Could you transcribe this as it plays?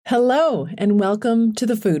Hello, and welcome to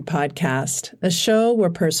the Food Podcast, a show where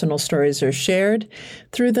personal stories are shared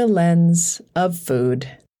through the lens of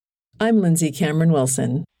food. I'm Lindsay Cameron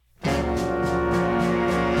Wilson.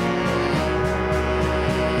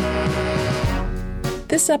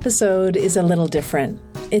 This episode is a little different.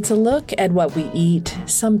 It's a look at what we eat,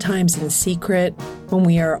 sometimes in secret, when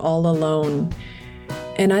we are all alone.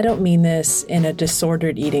 And I don't mean this in a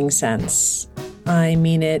disordered eating sense. I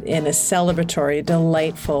mean it in a celebratory,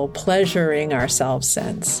 delightful, pleasuring ourselves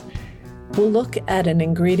sense. We'll look at an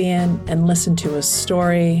ingredient and listen to a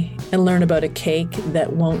story and learn about a cake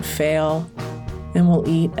that won't fail, and we'll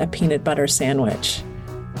eat a peanut butter sandwich.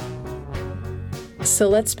 So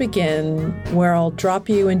let's begin where I'll drop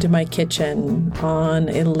you into my kitchen on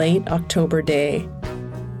a late October day.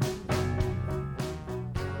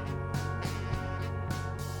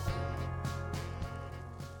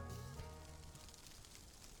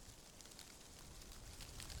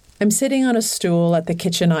 I'm sitting on a stool at the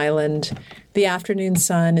kitchen island. The afternoon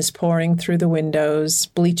sun is pouring through the windows,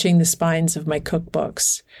 bleaching the spines of my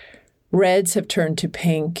cookbooks. Reds have turned to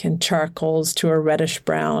pink and charcoals to a reddish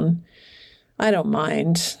brown. I don't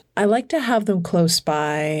mind. I like to have them close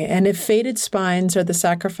by, and if faded spines are the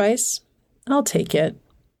sacrifice, I'll take it.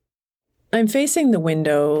 I'm facing the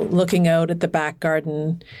window, looking out at the back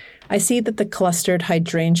garden. I see that the clustered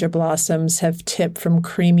hydrangea blossoms have tipped from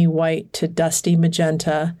creamy white to dusty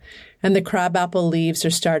magenta, and the crabapple leaves are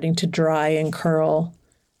starting to dry and curl.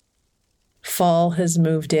 Fall has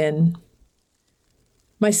moved in.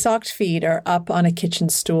 My socked feet are up on a kitchen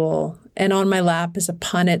stool, and on my lap is a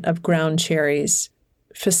punnet of ground cherries,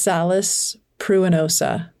 Physalis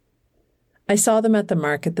pruinosa. I saw them at the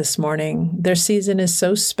market this morning. Their season is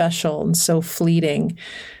so special and so fleeting,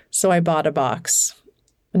 so I bought a box.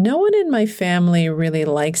 No one in my family really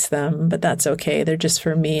likes them, but that's okay. They're just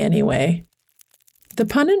for me anyway. The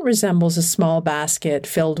punnet resembles a small basket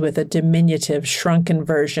filled with a diminutive, shrunken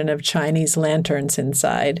version of Chinese lanterns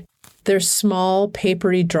inside. They're small,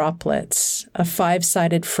 papery droplets, a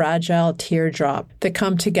 5-sided fragile teardrop that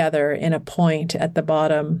come together in a point at the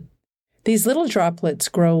bottom. These little droplets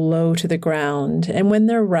grow low to the ground, and when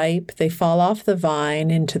they're ripe, they fall off the vine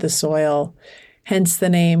into the soil, hence the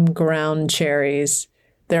name ground cherries.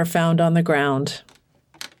 They're found on the ground.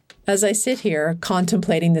 As I sit here,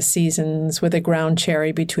 contemplating the seasons with a ground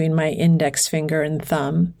cherry between my index finger and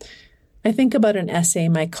thumb, I think about an essay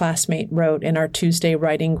my classmate wrote in our Tuesday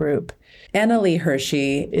writing group.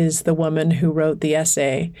 Hirschi is the woman who wrote the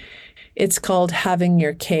essay. It's called Having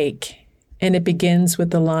Your Cake, and it begins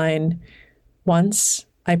with the line, "Once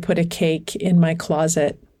I put a cake in my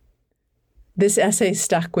closet." This essay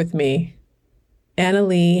stuck with me.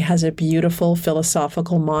 Annalee has a beautiful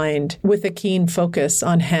philosophical mind with a keen focus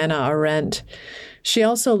on Hannah Arendt. She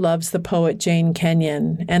also loves the poet Jane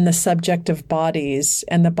Kenyon and the subject of bodies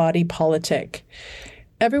and the body politic.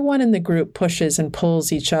 Everyone in the group pushes and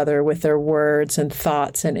pulls each other with their words and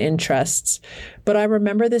thoughts and interests. But I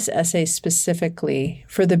remember this essay specifically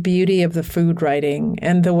for the beauty of the food writing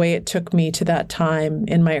and the way it took me to that time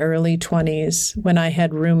in my early 20s when I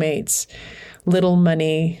had roommates, little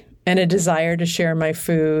money, and a desire to share my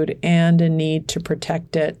food and a need to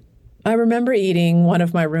protect it. I remember eating one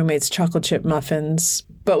of my roommate's chocolate chip muffins,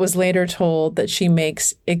 but was later told that she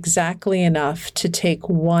makes exactly enough to take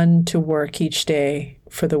one to work each day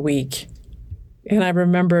for the week. And I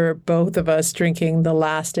remember both of us drinking the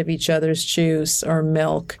last of each other's juice or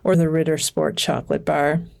milk or the Ritter Sport chocolate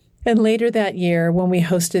bar. And later that year, when we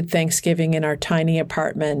hosted Thanksgiving in our tiny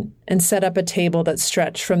apartment and set up a table that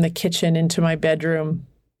stretched from the kitchen into my bedroom,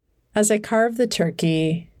 as I carved the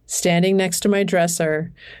turkey, standing next to my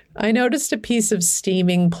dresser, I noticed a piece of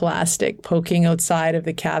steaming plastic poking outside of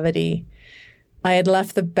the cavity. I had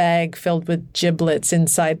left the bag filled with giblets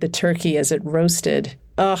inside the turkey as it roasted.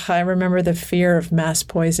 I remember the fear of mass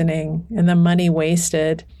poisoning and the money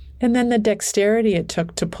wasted, and then the dexterity it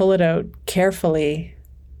took to pull it out carefully,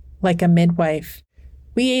 like a midwife.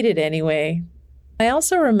 We ate it anyway. I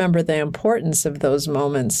also remember the importance of those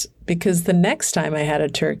moments because the next time I had a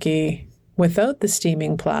turkey, without the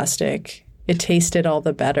steaming plastic, it tasted all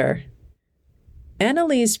the better.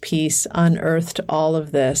 Annalee's piece unearthed all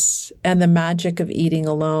of this and the magic of eating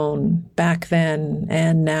alone back then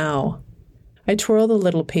and now. I twirl the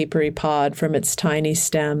little papery pod from its tiny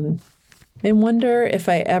stem and wonder if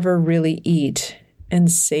I ever really eat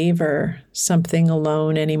and savor something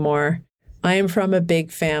alone anymore. I am from a big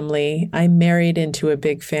family. I married into a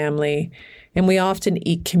big family, and we often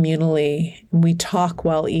eat communally. We talk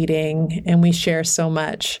while eating, and we share so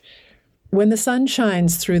much. When the sun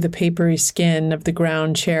shines through the papery skin of the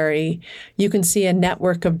ground cherry, you can see a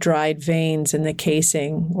network of dried veins in the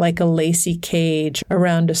casing, like a lacy cage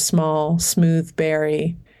around a small, smooth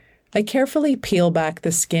berry. I carefully peel back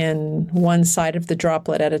the skin, one side of the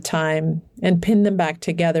droplet at a time, and pin them back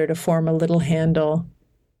together to form a little handle.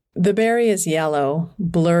 The berry is yellow,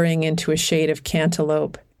 blurring into a shade of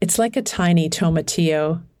cantaloupe. It's like a tiny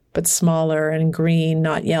tomatillo, but smaller and green,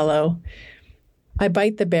 not yellow. I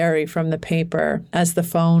bite the berry from the paper as the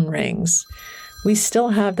phone rings. We still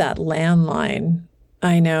have that landline.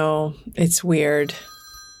 I know, it's weird.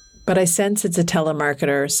 But I sense it's a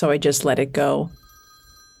telemarketer, so I just let it go.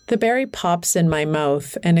 The berry pops in my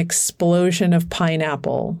mouth, an explosion of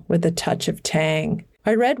pineapple with a touch of tang.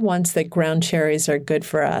 I read once that ground cherries are good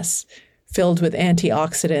for us, filled with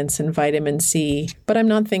antioxidants and vitamin C, but I'm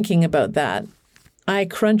not thinking about that. I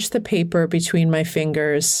crunch the paper between my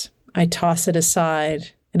fingers. I toss it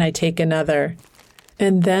aside, and I take another.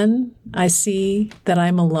 And then I see that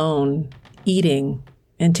I'm alone, eating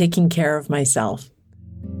and taking care of myself.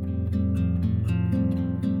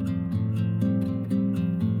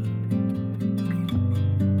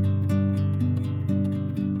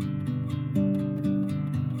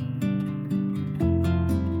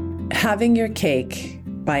 Having Your Cake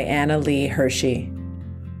by Anna Lee Hirschi.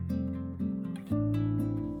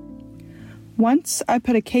 Once I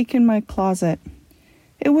put a cake in my closet.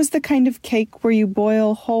 It was the kind of cake where you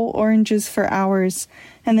boil whole oranges for hours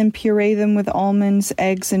and then puree them with almonds,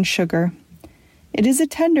 eggs, and sugar. It is a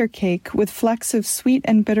tender cake with flecks of sweet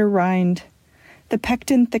and bitter rind. The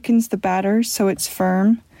pectin thickens the batter so it's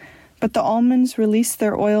firm, but the almonds release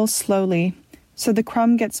their oil slowly, so the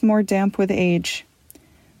crumb gets more damp with age.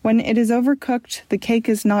 When it is overcooked, the cake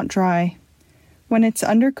is not dry. When it's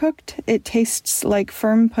undercooked, it tastes like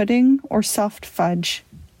firm pudding or soft fudge.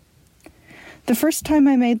 The first time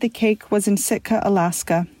I made the cake was in Sitka,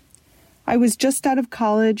 Alaska. I was just out of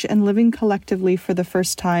college and living collectively for the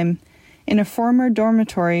first time in a former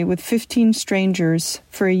dormitory with 15 strangers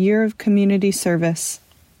for a year of community service.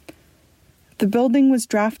 The building was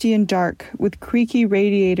drafty and dark, with creaky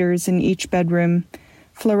radiators in each bedroom,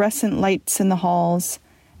 fluorescent lights in the halls,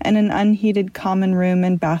 and an unheated common room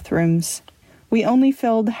and bathrooms. We only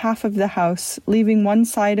filled half of the house, leaving one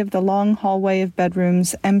side of the long hallway of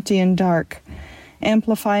bedrooms empty and dark,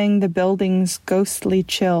 amplifying the building's ghostly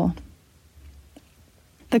chill.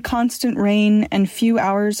 The constant rain and few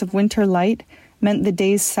hours of winter light meant the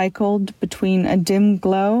days cycled between a dim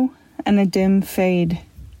glow and a dim fade.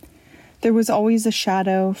 There was always a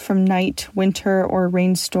shadow from night, winter, or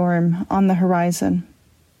rainstorm on the horizon.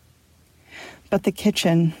 But the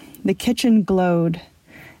kitchen glowed.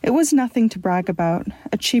 It was nothing to brag about,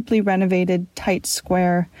 a cheaply renovated, tight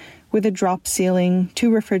square with a drop ceiling,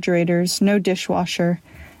 2 refrigerators, no dishwasher,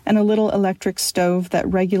 and a little electric stove that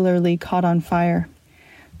regularly caught on fire.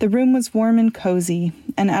 The room was warm and cozy,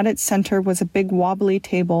 and at its center was a big wobbly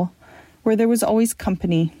table where there was always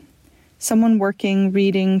company. Someone working,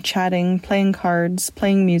 reading, chatting, playing cards,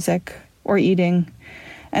 playing music, or eating,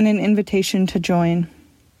 and an invitation to join.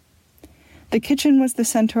 The kitchen was the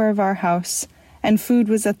center of our house, and food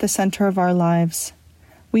was at the center of our lives.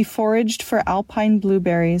 We foraged for alpine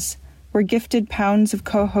blueberries, were gifted pounds of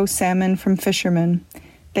coho salmon from fishermen.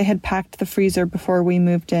 They had packed the freezer before we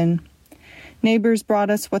moved in. Neighbors brought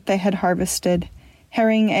us what they had harvested: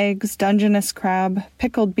 herring eggs, Dungeness crab,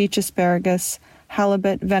 pickled beach asparagus,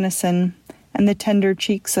 halibut, venison, and the tender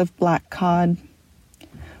cheeks of black cod.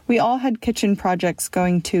 We all had kitchen projects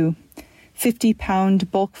going too. 50-pound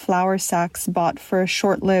bulk flour sacks bought for a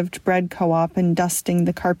short-lived bread co-op and dusting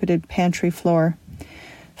the carpeted pantry floor.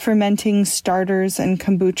 Fermenting starters and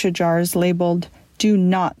kombucha jars labeled, "Do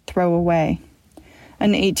not throw away."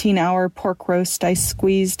 An 18-hour pork roast I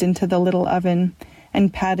squeezed into the little oven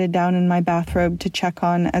and patted down in my bathrobe to check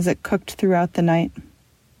on as it cooked throughout the night.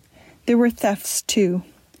 There were thefts, too.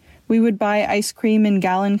 We would buy ice cream in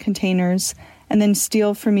gallon containers and then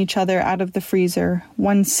steal from each other out of the freezer,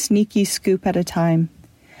 one sneaky scoop at a time.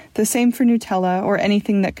 The same for Nutella or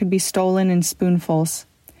anything that could be stolen in spoonfuls.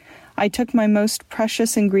 I took my most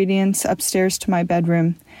precious ingredients upstairs to my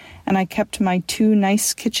bedroom, and I kept my 2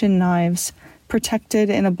 nice kitchen knives protected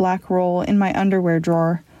in a black roll in my underwear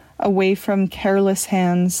drawer, away from careless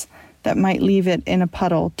hands that might leave it in a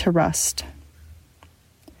puddle to rust.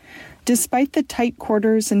 Despite the tight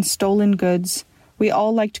quarters and stolen goods, we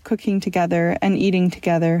all liked cooking together and eating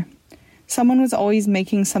together. Someone was always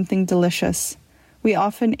making something delicious. We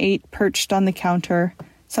often ate perched on the counter,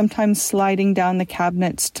 sometimes sliding down the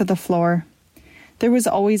cabinets to the floor. There was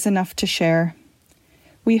always enough to share.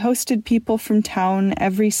 We hosted people from town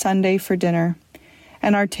every Sunday for dinner,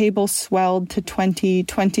 and our table swelled to 20,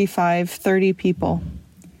 25, 30 people.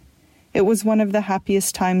 It was one of the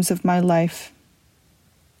happiest times of my life.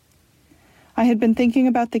 I had been thinking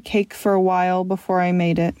about the cake for a while before I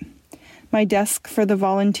made it. My desk for the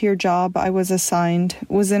volunteer job I was assigned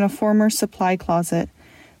was in a former supply closet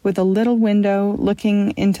with a little window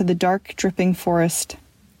looking into the dark, dripping forest.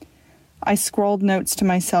 I scrawled notes to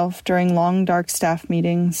myself during long, dark staff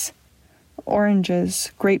meetings.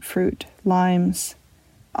 Oranges, grapefruit, limes,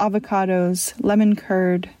 avocados, lemon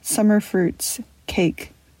curd, summer fruits,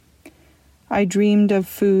 cake. I dreamed of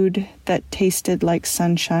food that tasted like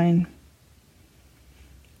sunshine.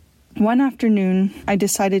 One afternoon, I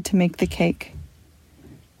decided to make the cake.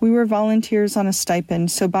 We were volunteers on a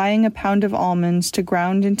stipend, so buying a pound of almonds to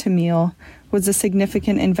ground into meal was a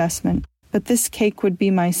significant investment, but this cake would be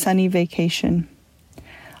my sunny vacation.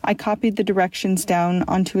 I copied the directions down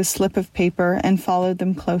onto a slip of paper and followed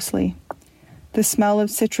them closely. The smell of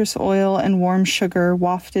citrus oil and warm sugar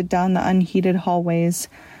wafted down the unheated hallways,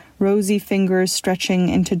 rosy fingers stretching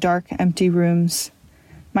into dark, empty rooms.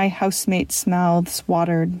 My housemates' mouths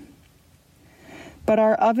watered. But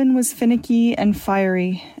our oven was finicky and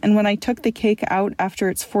fiery, and when I took the cake out after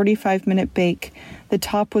its 45-minute bake, the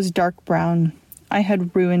top was dark brown. I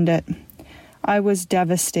had ruined it. I was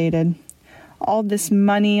devastated. All this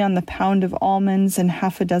money on the pound of almonds and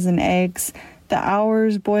half a dozen eggs, the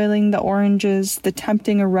hours boiling the oranges, the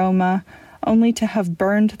tempting aroma, only to have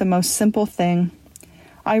burned the most simple thing.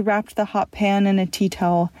 I wrapped the hot pan in a tea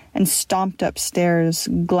towel and stomped upstairs,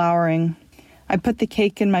 glowering. I put the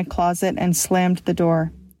cake in my closet and slammed the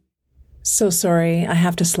door. So sorry, I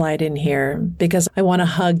have to slide in here because I want to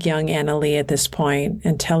hug young Annalee at this point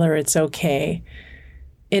and tell her it's okay.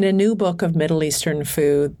 In a new book of Middle Eastern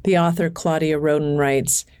food, the author Claudia Roden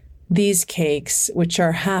writes, "These cakes, which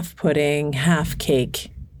are half pudding, half cake,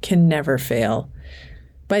 can never fail."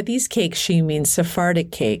 By these cakes, she means Sephardic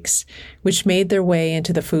cakes, which made their way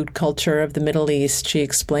into the food culture of the Middle East, she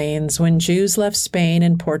explains, when Jews left Spain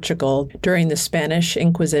and Portugal during the Spanish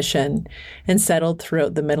Inquisition and settled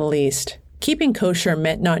throughout the Middle East. Keeping kosher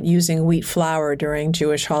meant not using wheat flour during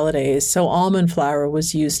Jewish holidays, so almond flour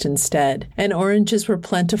was used instead. And oranges were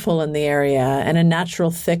plentiful in the area and a natural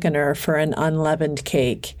thickener for an unleavened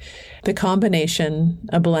cake. The combination,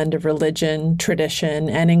 a blend of religion, tradition,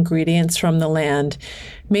 and ingredients from the land,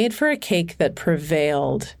 made for a cake that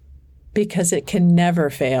prevailed because it can never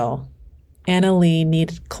fail. Annalee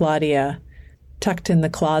needed Claudia, tucked in the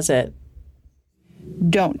closet.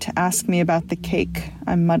 "Don't ask me about the cake,"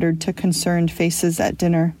 I muttered to concerned faces at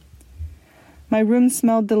dinner. My room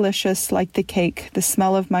smelled delicious, like the cake, the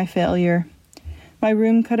smell of my failure. My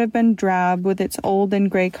room could have been drab with its old and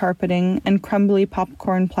gray carpeting and crumbly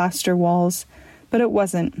popcorn plaster walls, but it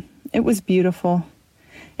wasn't. It was beautiful.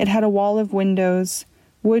 It had a wall of windows,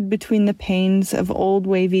 wood between the panes of old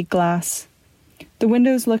wavy glass. The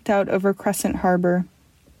windows looked out over Crescent Harbor,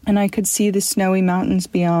 and I could see the snowy mountains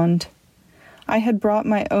beyond. I had brought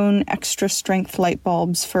my own extra-strength light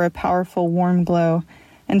bulbs for a powerful warm glow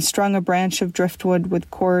and strung a branch of driftwood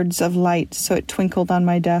with cords of light so it twinkled on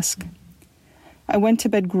my desk. I went to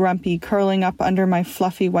bed grumpy, curling up under my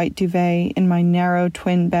fluffy white duvet in my narrow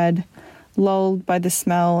twin bed, lulled by the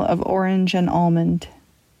smell of orange and almond.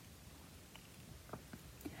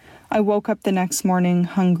 I woke up the next morning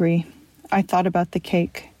hungry. I thought about the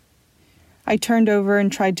cake. I turned over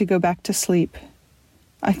and tried to go back to sleep.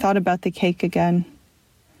 I thought about the cake again.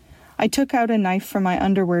 I took out a knife from my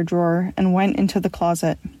underwear drawer and went into the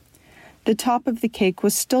closet. The top of the cake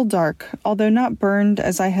was still dark, although not burned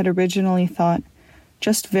as I had originally thought,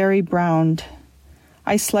 just very browned.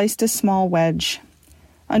 I sliced a small wedge.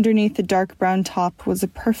 Underneath the dark brown top was a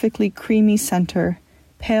perfectly creamy center,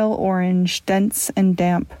 pale orange, dense and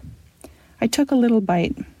damp. I took a little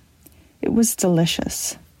bite. It was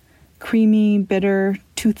delicious. Creamy, bitter,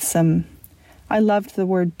 toothsome. I loved the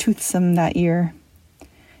word toothsome that year.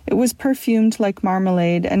 It was perfumed like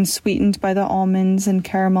marmalade and sweetened by the almonds and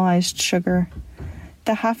caramelized sugar.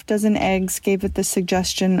 The half-dozen eggs gave it the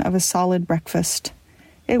suggestion of a solid breakfast.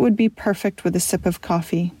 It would be perfect with a sip of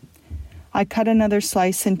coffee. I cut another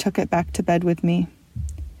slice and took it back to bed with me.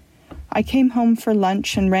 I came home for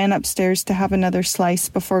lunch and ran upstairs to have another slice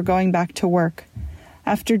before going back to work.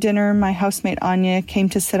 After dinner, my housemate Anya came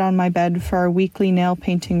to sit on my bed for our weekly nail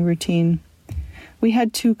painting routine. We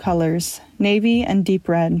had two colors, navy and deep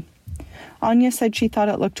red. Anya said she thought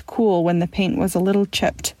it looked cool when the paint was a little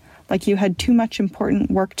chipped, like you had too much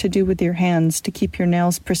important work to do with your hands to keep your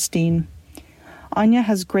nails pristine. Anya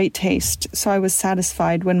has great taste, so I was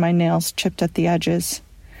satisfied when my nails chipped at the edges.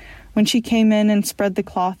 When she came in and spread the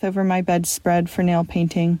cloth over my bedspread for nail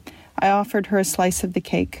painting, I offered her a slice of the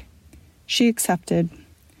cake. She accepted.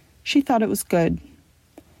 She thought it was good.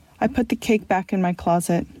 I put the cake back in my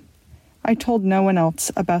closet. I told no one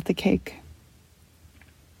else about the cake.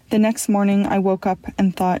 The next morning I woke up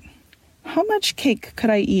and thought, how much cake could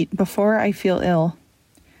I eat before I feel ill?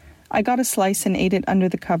 I got a slice and ate it under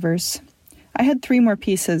the covers. I had 3 more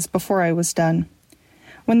pieces before I was done.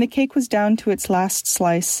 When the cake was down to its last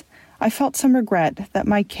slice, I felt some regret that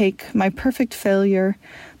my cake, my perfect failure,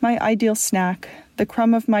 my ideal snack, the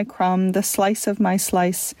crumb of my crumb, the slice of my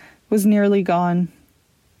slice, was nearly gone.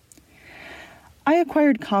 I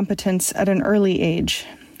acquired competence at an early age.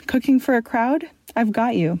 Cooking for a crowd? I've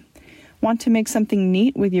got you. Want to make something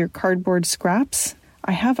neat with your cardboard scraps?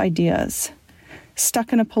 I have ideas.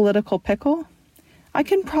 Stuck in a political pickle? I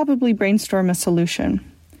can probably brainstorm a solution.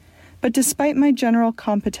 But despite my general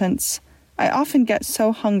competence, I often get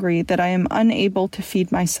so hungry that I am unable to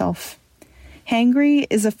feed myself. Hangry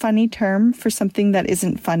is a funny term for something that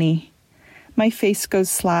isn't funny. My face goes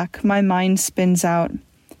slack, my mind spins out.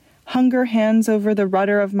 Hunger hands over the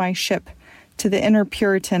rudder of my ship to the inner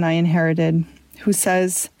Puritan I inherited, who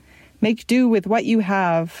says, make do with what you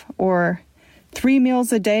have, or 3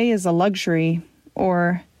 meals a day is a luxury,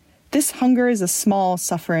 or this hunger is a small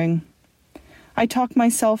suffering. I talk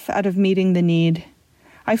myself out of meeting the need.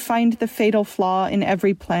 I find the fatal flaw in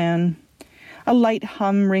every plan. A light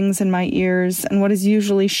hum rings in my ears, and what is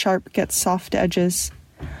usually sharp gets soft edges.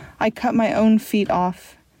 I cut my own feet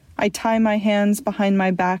off. I tie my hands behind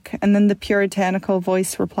my back, and then the puritanical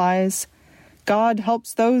voice replies, God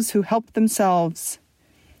helps those who help themselves.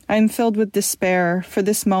 I am filled with despair for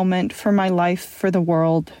this moment, for my life, for the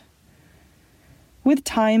world. With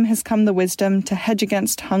time has come the wisdom to hedge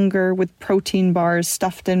against hunger with protein bars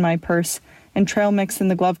stuffed in my purse and trail mix in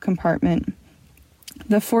the glove compartment.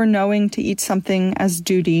 The foreknowing to eat something as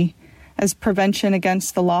duty, as prevention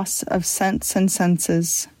against the loss of sense and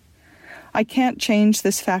senses. I can't change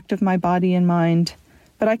this fact of my body and mind,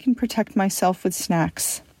 but I can protect myself with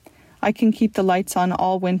snacks. I can keep the lights on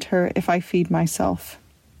all winter if I feed myself.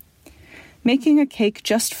 Making a cake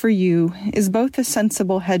just for you is both a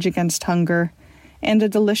sensible hedge against hunger and a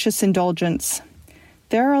delicious indulgence.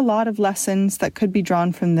 There are a lot of lessons that could be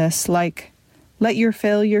drawn from this, like, let your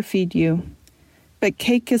failure feed you. But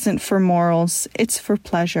cake isn't for morals, it's for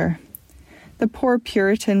pleasure. The poor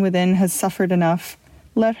Puritan within has suffered enough.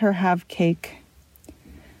 Let her have cake.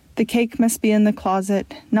 The cake must be in the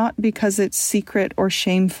closet, not because it's secret or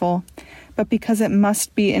shameful, but because it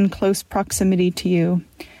must be in close proximity to you,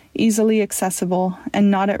 easily accessible,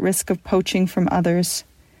 and not at risk of poaching from others.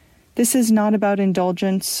 This is not about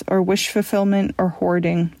indulgence or wish fulfillment or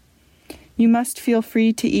hoarding. You must feel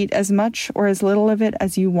free to eat as much or as little of it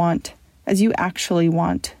as you want, as you actually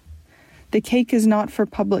want. The cake is not for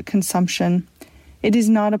public consumption. It is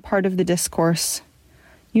not a part of the discourse.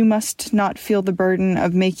 You must not feel the burden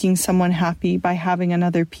of making someone happy by having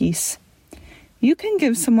another piece. You can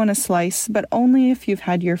give someone a slice, but only if you've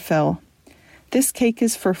had your fill. This cake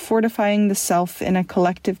is for fortifying the self in a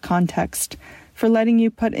collective context, for letting you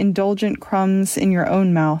put indulgent crumbs in your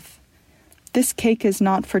own mouth. This cake is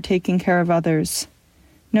not for taking care of others.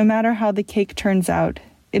 No matter how the cake turns out,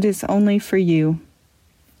 it is only for you.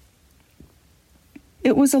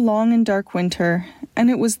 It was a long and dark winter, and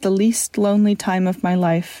it was the least lonely time of my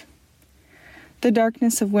life. The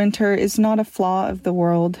darkness of winter is not a flaw of the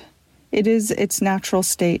world. It is its natural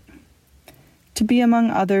state. To be among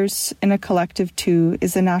others in a collective too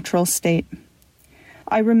is a natural state.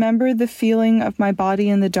 I remember the feeling of my body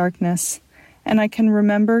in the darkness, and I can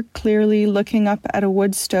remember clearly looking up at a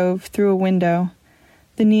wood stove through a window,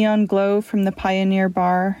 the neon glow from the Pioneer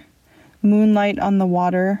Bar, moonlight on the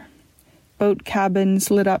water, boat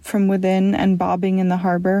cabins lit up from within and bobbing in the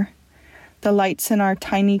harbor, the lights in our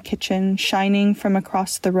tiny kitchen shining from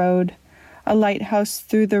across the road, a lighthouse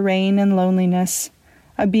through the rain and loneliness,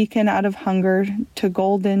 a beacon out of hunger to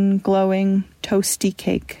golden, glowing, toasty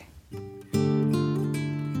cake.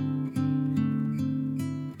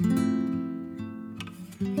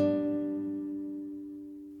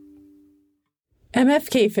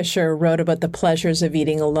 M.F.K. Fisher wrote about the pleasures of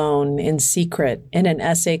eating alone in secret in an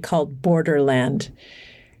essay called Borderland.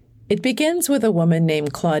 It begins with a woman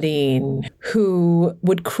named Claudine who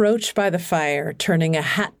would crouch by the fire, turning a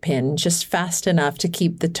hat pin just fast enough to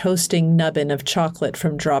keep the toasting nubbin of chocolate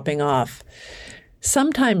from dropping off.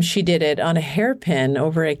 Sometimes she did it on a hairpin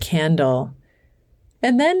over a candle.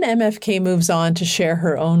 And then MFK moves on to share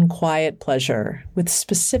her own quiet pleasure with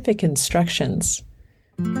specific instructions.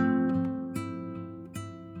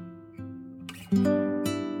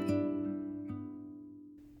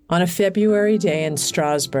 On a February day in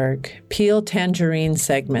Strasbourg, peel tangerine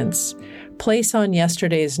segments, place on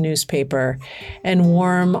yesterday's newspaper, and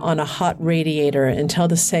warm on a hot radiator until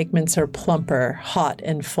the segments are plumper, hot,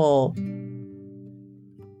 and full.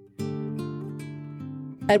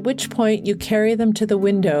 At which point you carry them to the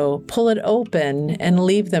window, pull it open, and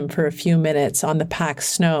leave them for a few minutes on the packed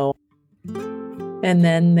snow. And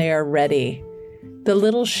then they are ready. The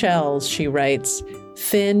little shells, she writes,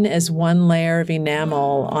 thin as one layer of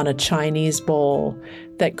enamel on a Chinese bowl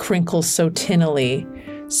that crinkles so tinnily,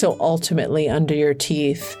 so ultimately under your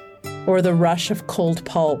teeth, or the rush of cold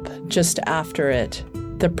pulp just after it,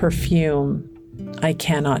 the perfume, I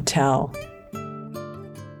cannot tell.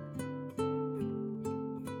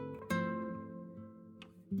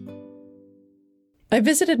 I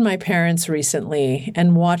visited my parents recently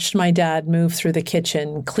and watched my dad move through the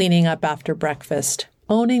kitchen, cleaning up after breakfast,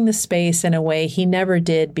 owning the space in a way he never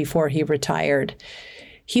did before he retired.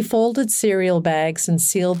 He folded cereal bags and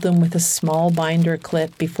sealed them with a small binder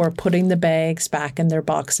clip before putting the bags back in their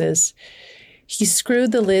boxes. He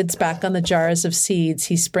screwed the lids back on the jars of seeds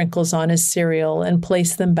he sprinkles on his cereal and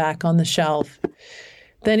placed them back on the shelf.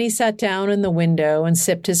 Then he sat down in the window and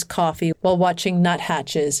sipped his coffee while watching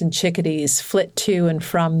nuthatches and chickadees flit to and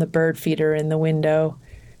from the bird feeder in the window.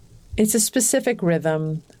 It's a specific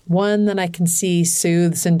rhythm, one that I can see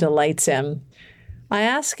soothes and delights him. I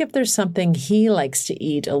ask if there's something he likes to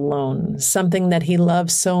eat alone, something that he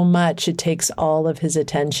loves so much it takes all of his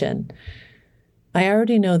attention. I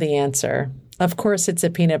already know the answer. Of course, it's a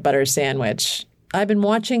peanut butter sandwich. I've been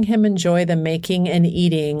watching him enjoy the making and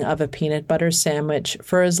eating of a peanut butter sandwich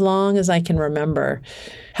for as long as I can remember.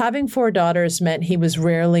 Having 4 daughters meant he was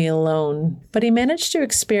rarely alone, but he managed to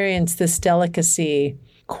experience this delicacy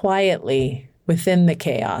quietly within the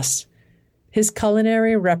chaos. His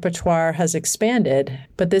culinary repertoire has expanded,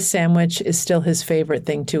 but this sandwich is still his favorite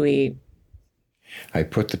thing to eat. I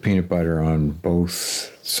put the peanut butter on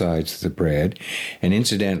both sides of the bread. And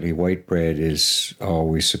incidentally, white bread is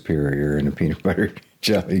always superior in a peanut butter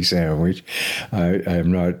jelly sandwich.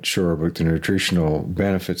 I'm not sure about the nutritional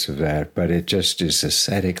benefits of that, but it just is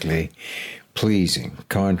aesthetically pleasing.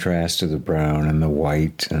 Contrast to the brown and the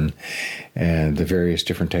white and the various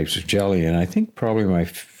different types of jelly. And I think probably my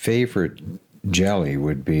favorite jelly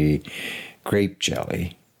would be grape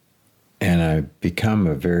jelly. And I've become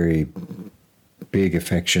a very big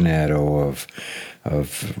aficionado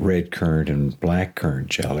of red currant and black currant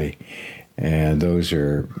jelly, and those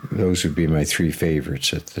would be my 3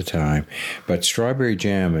 favorites at the time. But strawberry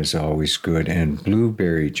jam is always good, and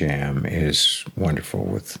blueberry jam is wonderful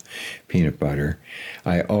with peanut butter.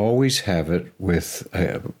 I always have it with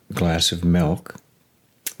a glass of milk,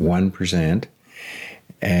 1%,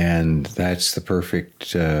 and that's the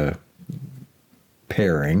perfect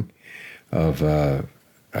pairing of a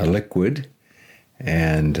liquid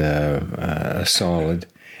and a solid,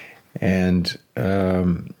 and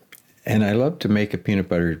I love to make a peanut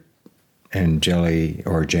butter and jelly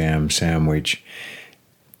or jam sandwich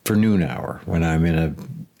for noon hour when I'm in a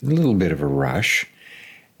little bit of a rush,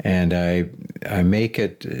 and I make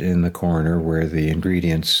it in the corner where the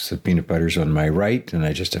peanut butter's on my right, and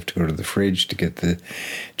I just have to go to the fridge to get the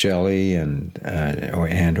jelly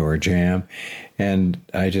or jam, and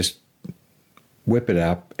I just whip it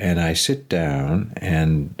up, and I sit down,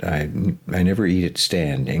 and I never eat it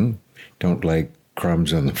standing. Don't like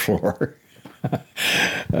crumbs on the floor.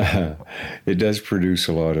 It does produce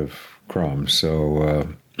a lot of crumbs, so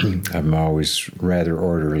I'm always rather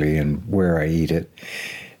orderly in where I eat it,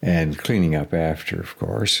 and cleaning up after, of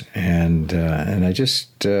course. And I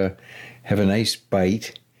just have a nice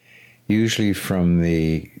bite, usually from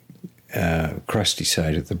the crusty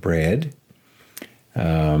side of the bread.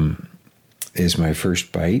 Is my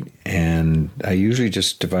first bite, and I usually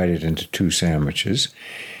just divide it into 2 sandwiches,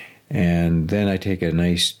 and then I take a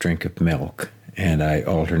nice drink of milk, and I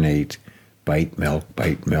alternate bite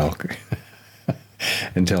milk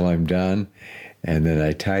until I'm done, and then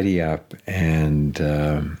I tidy up, and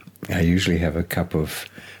I usually have a cup of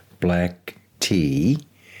black tea,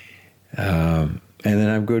 and then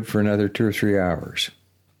I'm good for another 2 or 3 hours.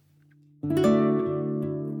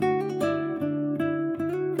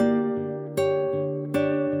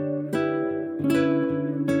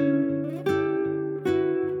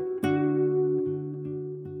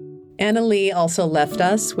 Anna Lee also left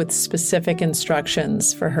us with specific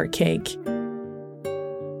instructions for her cake.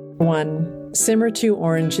 1. Simmer 2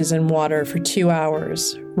 oranges in water for 2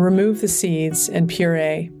 hours. Remove the seeds and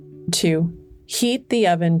puree. 2. Heat the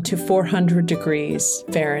oven to 400 degrees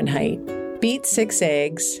Fahrenheit. Beat 6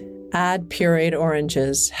 eggs. Add pureed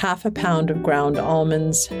oranges, half a pound of ground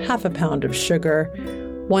almonds, half a pound of sugar,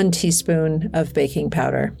 1 teaspoon of baking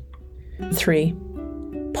powder. 3.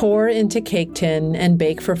 Pour into cake tin and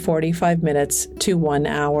bake for 45 minutes to 1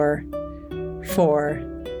 hour. 4.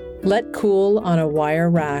 Let cool on a wire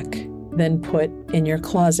rack, then put in your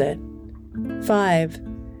closet. 5.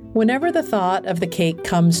 Whenever the thought of the cake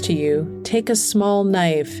comes to you, take a small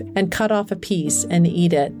knife and cut off a piece and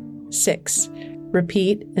eat it. 6.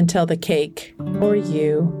 Repeat until the cake, or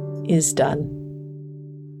you, is done.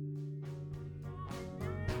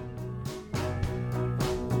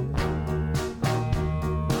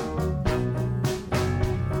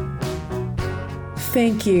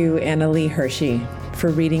 Thank you, Annalee Hirschi,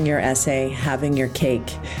 for reading your essay, Having Your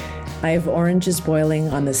Cake. I have oranges boiling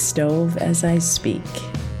on the stove as I speak.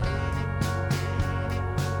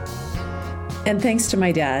 And thanks to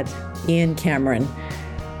my dad, Ian Cameron,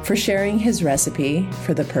 for sharing his recipe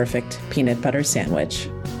for the perfect peanut butter sandwich.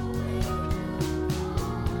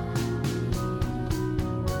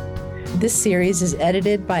 This series is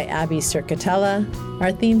edited by Abby Circatella.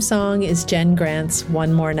 Our theme song is Jen Grant's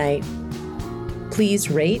One More Night.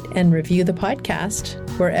 Please rate and review the podcast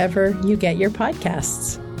wherever you get your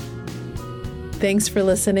podcasts. Thanks for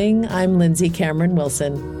listening. I'm Lindsay Cameron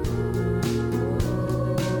Wilson.